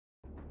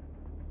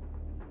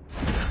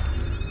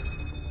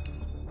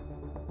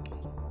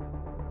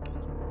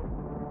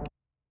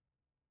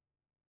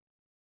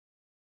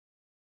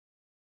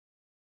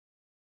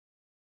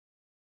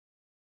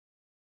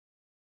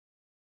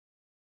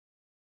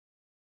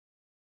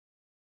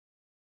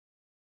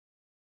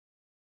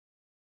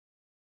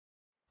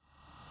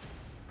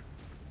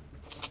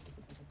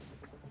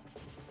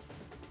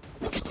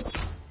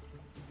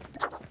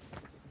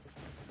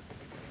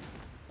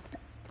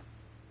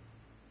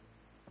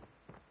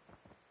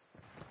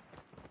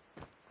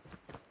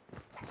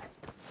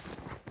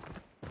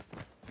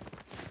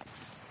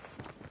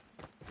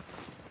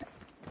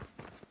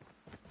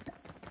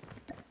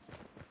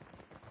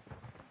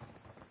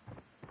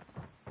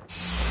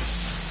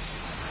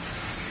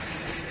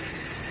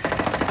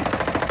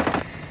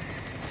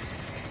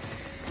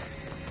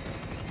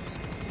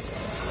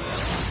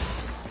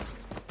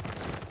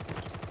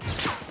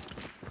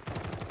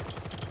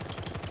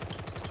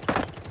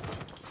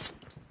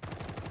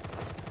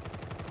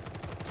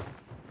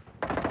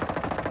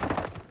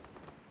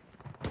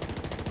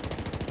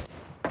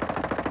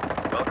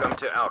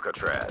to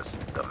Alcatraz.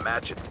 The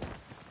match...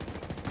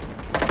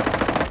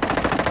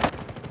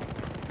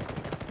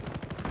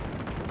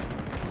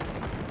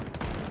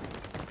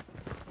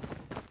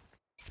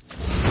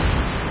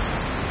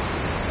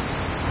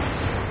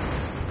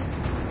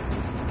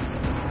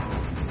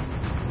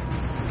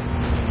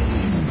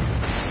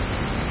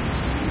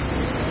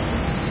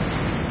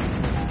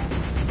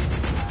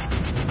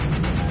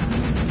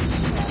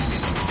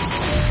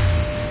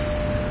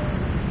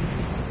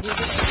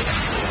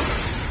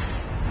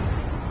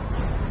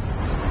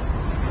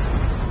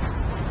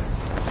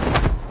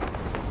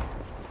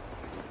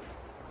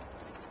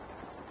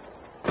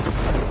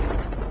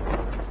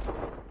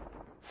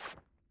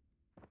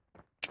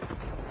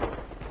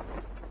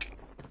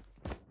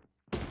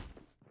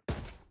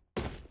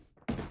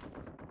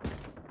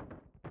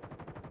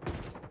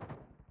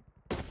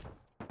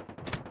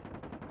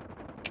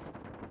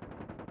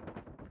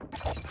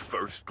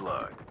 First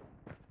blood.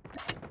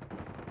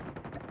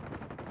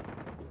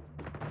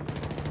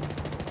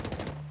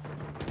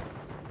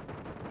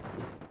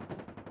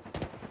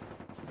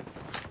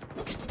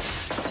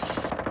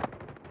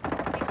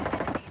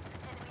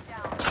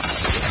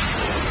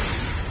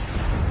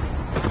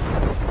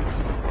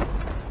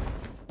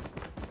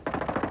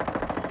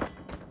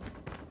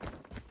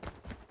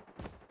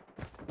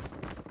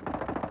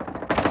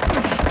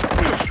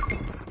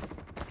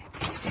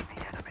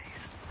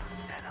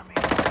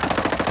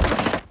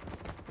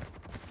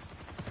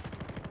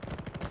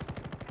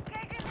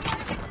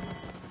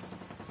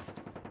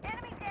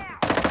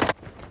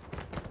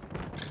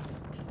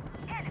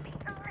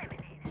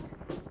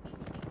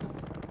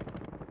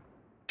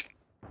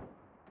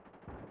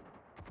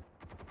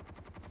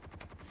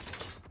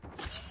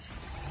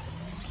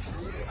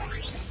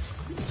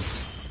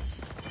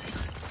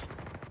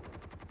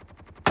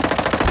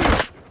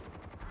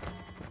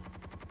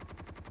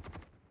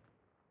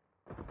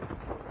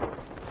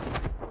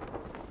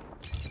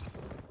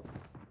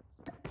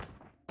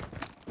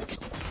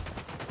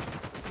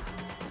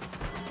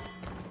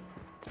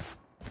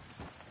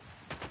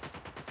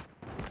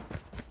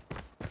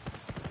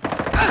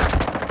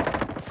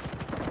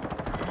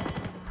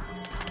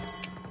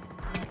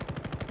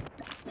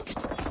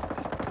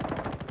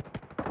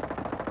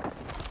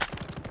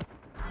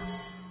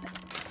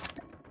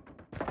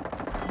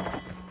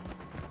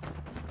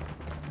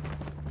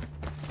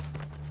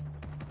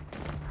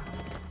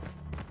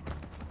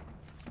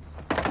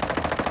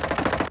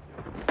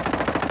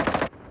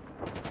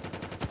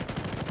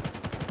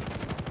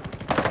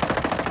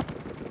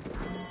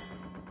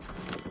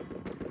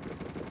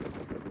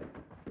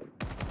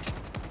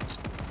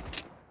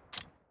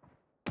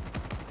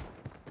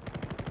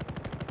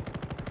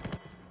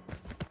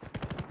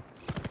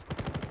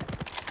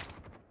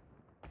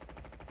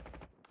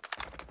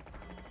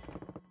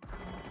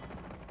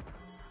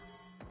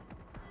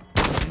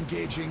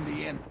 Engaging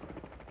the end.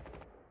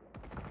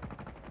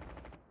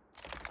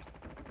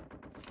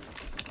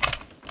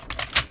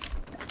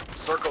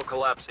 Circle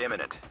collapse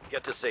imminent.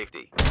 Get to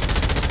safety.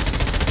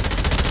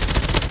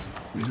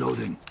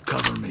 Reloading.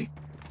 Cover me.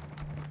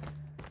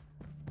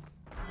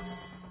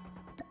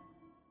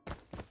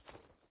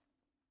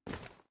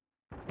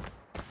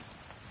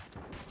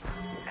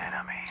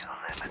 Enemy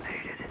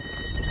eliminated.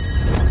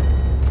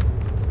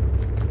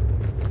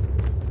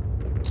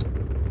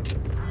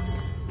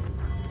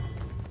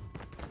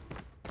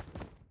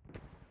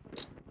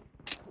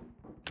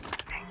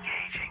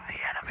 Engaging the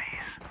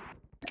enemies.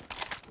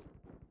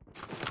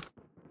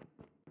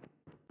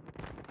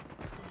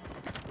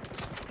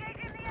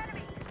 Engaging the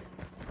enemies.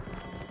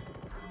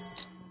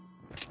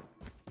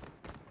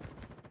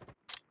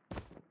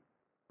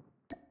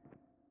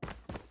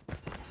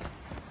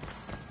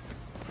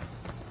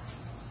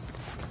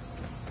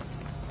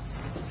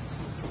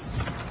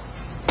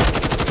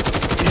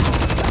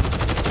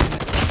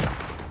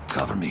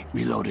 Cover me.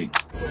 Reloading.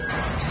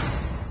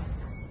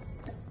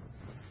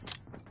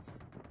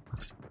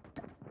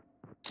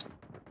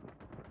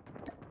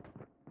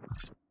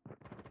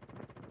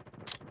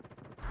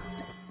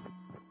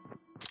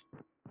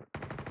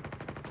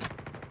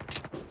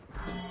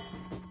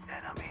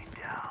 Enemy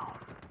down.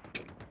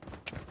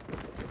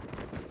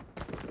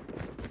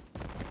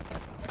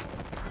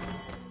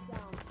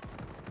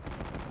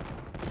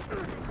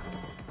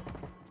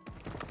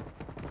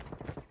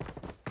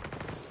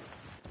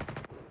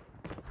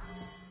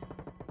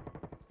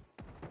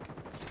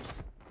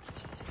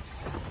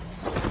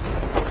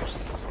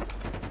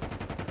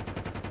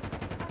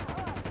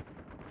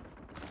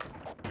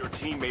 Your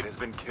teammate has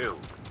been killed.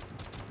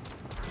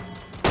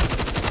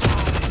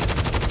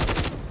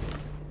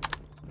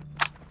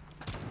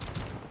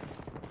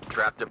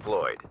 Trap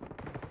deployed.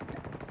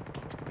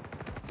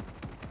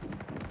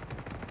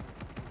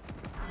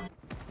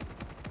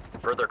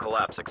 Further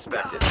collapse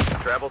expected.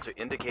 Travel to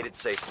indicated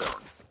safe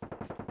zone.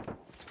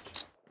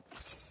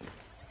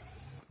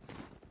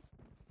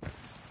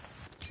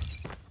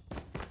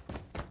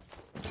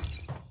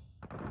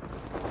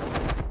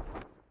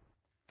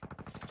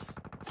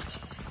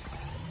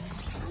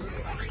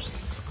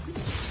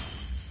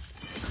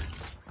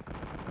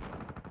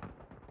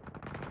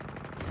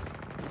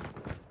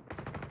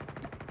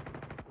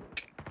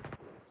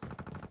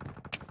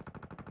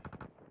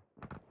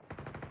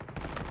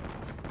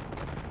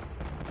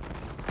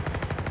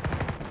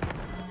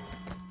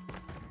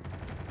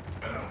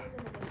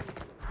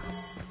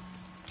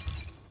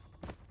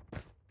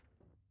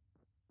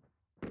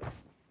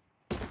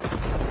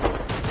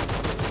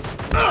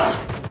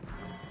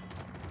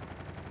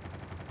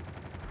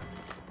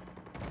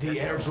 The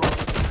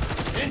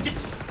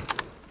airdrop.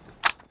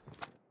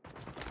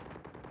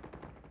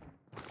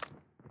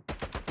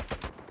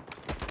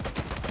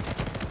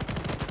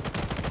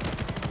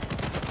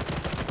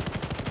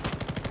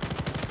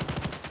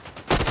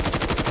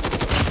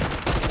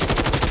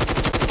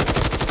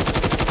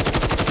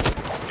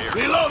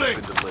 Reloading!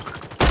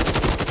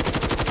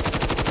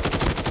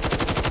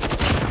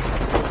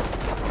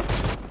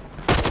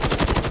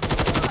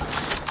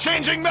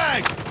 Changing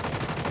mag!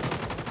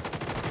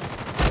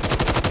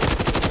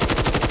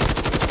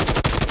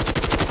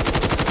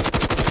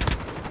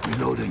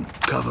 Reloading.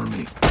 Cover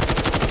me.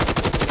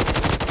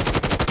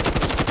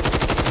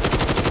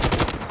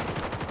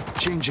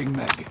 Changing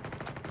mag.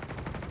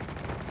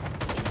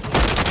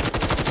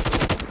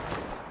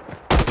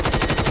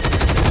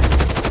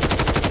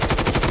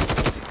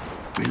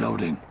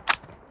 Reloading.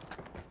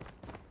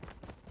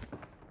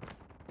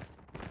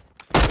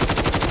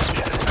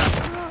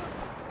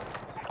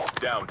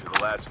 Down to the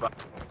last five.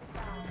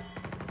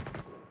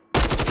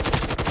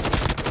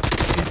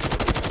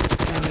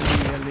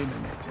 Enemy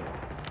eliminated.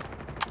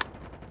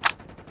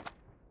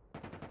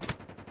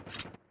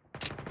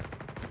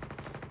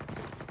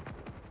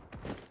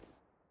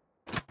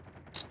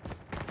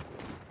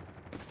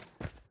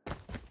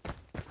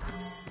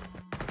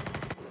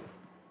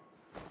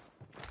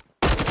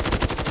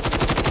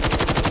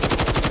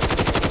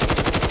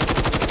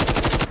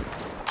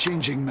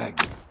 Changing mag.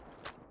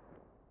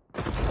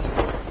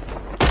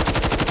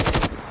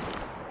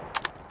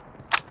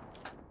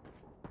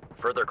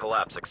 Further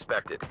collapse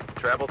expected.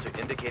 Travel to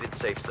indicated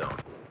safe zone.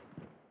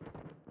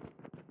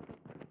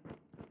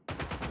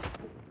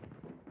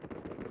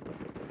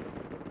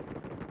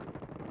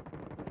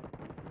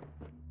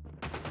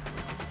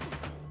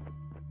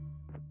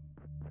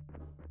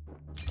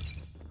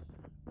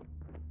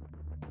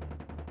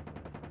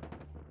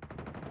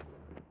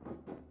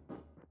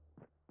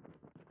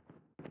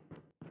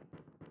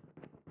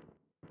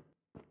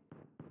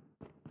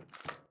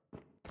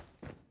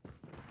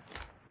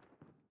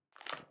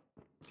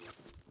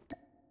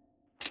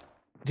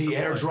 The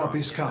airdrop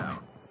is coming.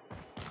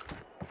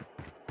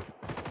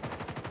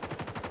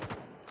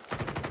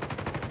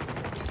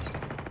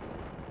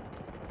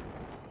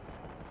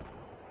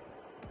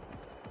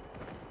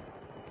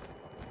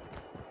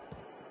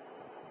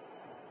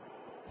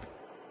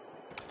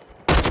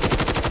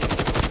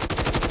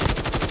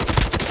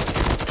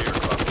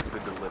 Airdrop has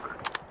been delivered.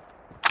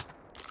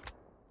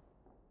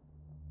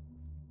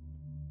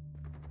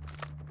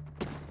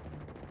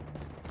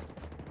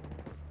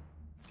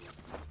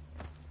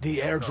 The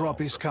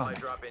airdrop is Supply coming.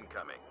 drop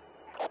incoming.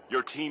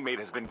 Your teammate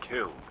has been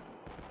killed.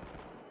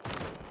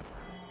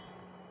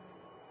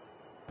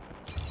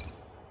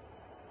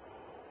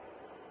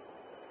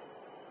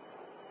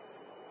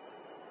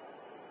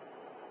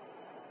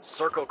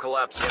 Circle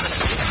collapse imminent.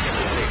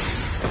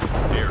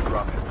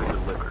 Airdrop has been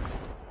delivered.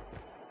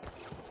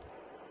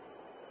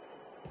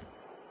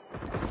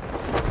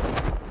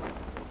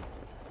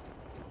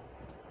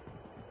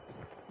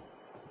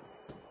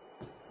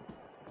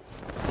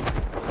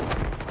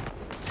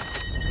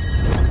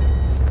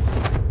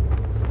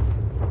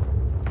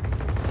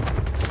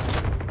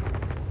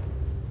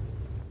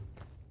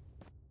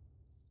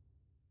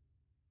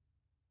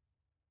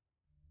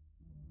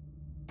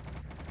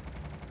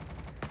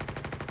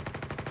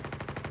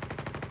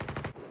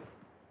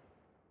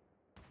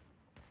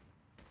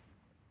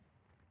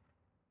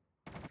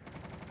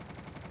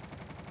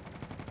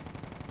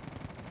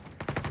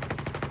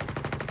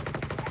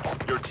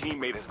 Your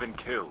teammate has been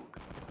killed.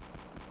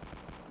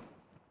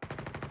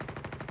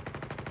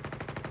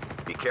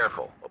 Be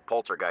careful. A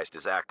poltergeist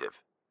is active.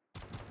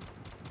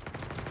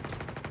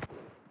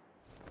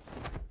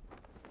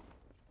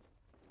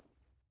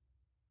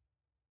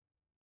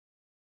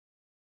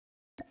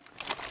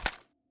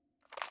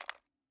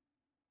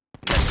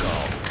 Net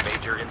call.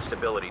 Major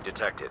instability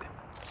detected.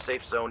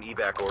 Safe zone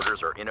evac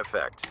orders are in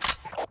effect.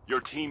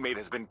 Your teammate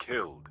has been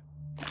killed.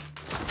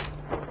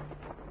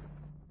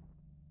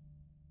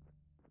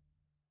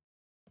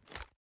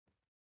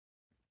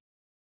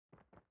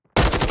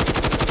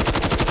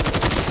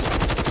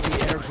 The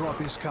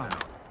airdrop is coming.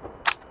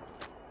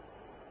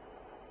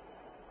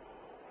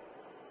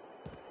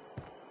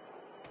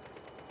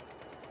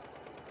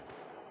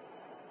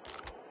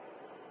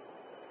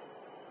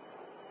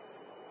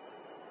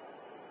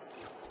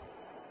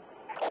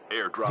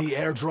 Airdrop. The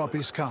airdrop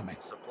is coming.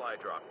 Supply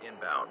drop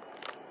inbound.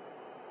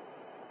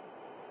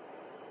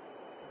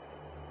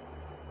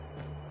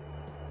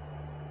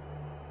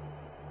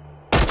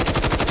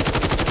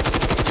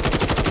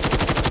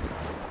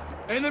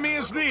 Enemy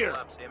is near.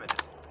 Collapse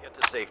imminent. Get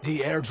to safety.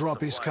 The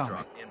airdrop is Supply coming.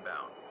 drop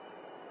inbound.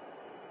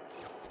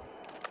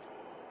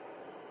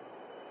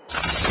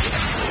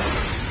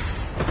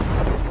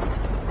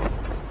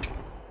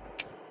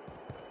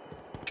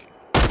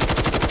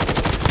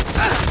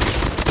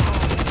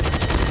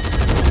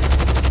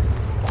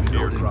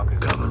 Reloading. Airdrop has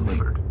been Cover me.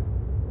 delivered.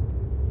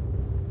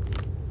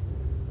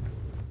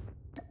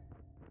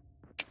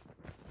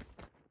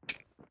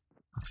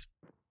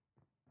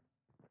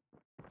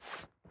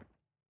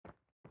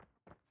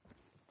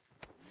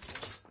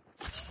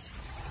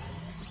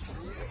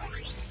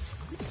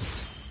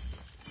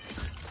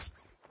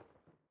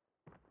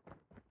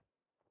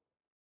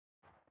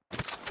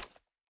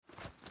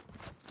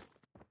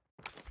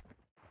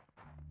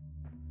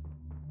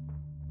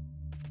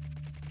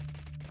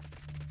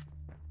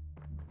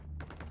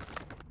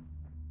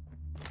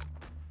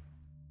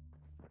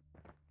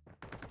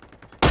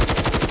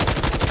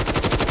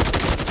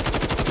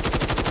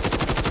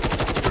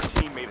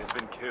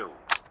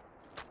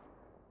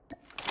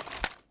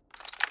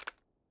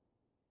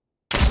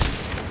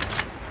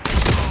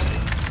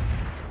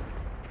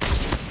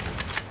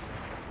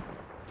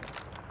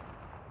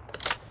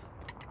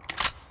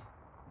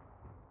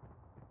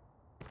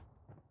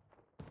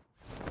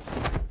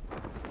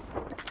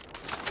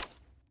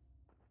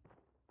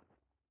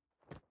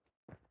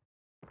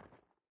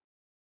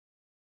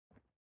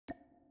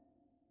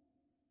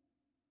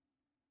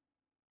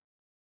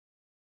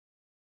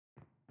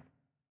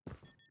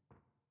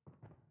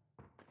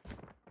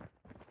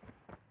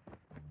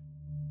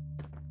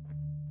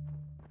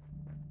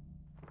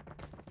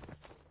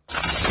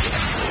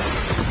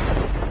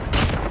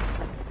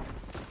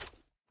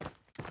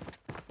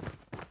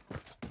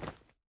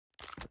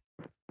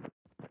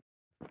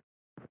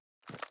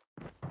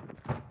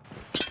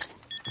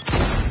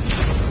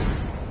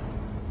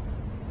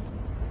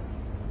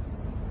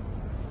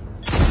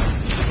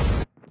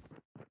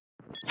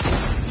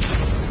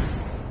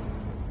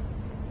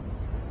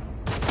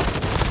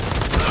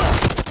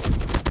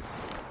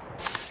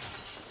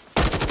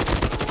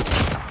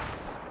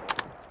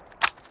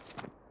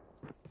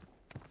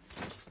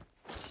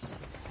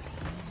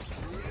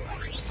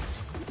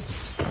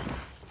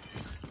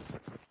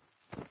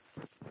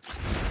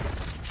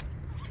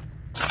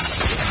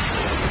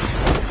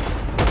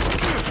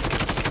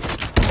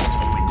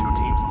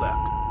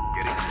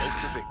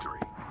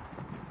 victory.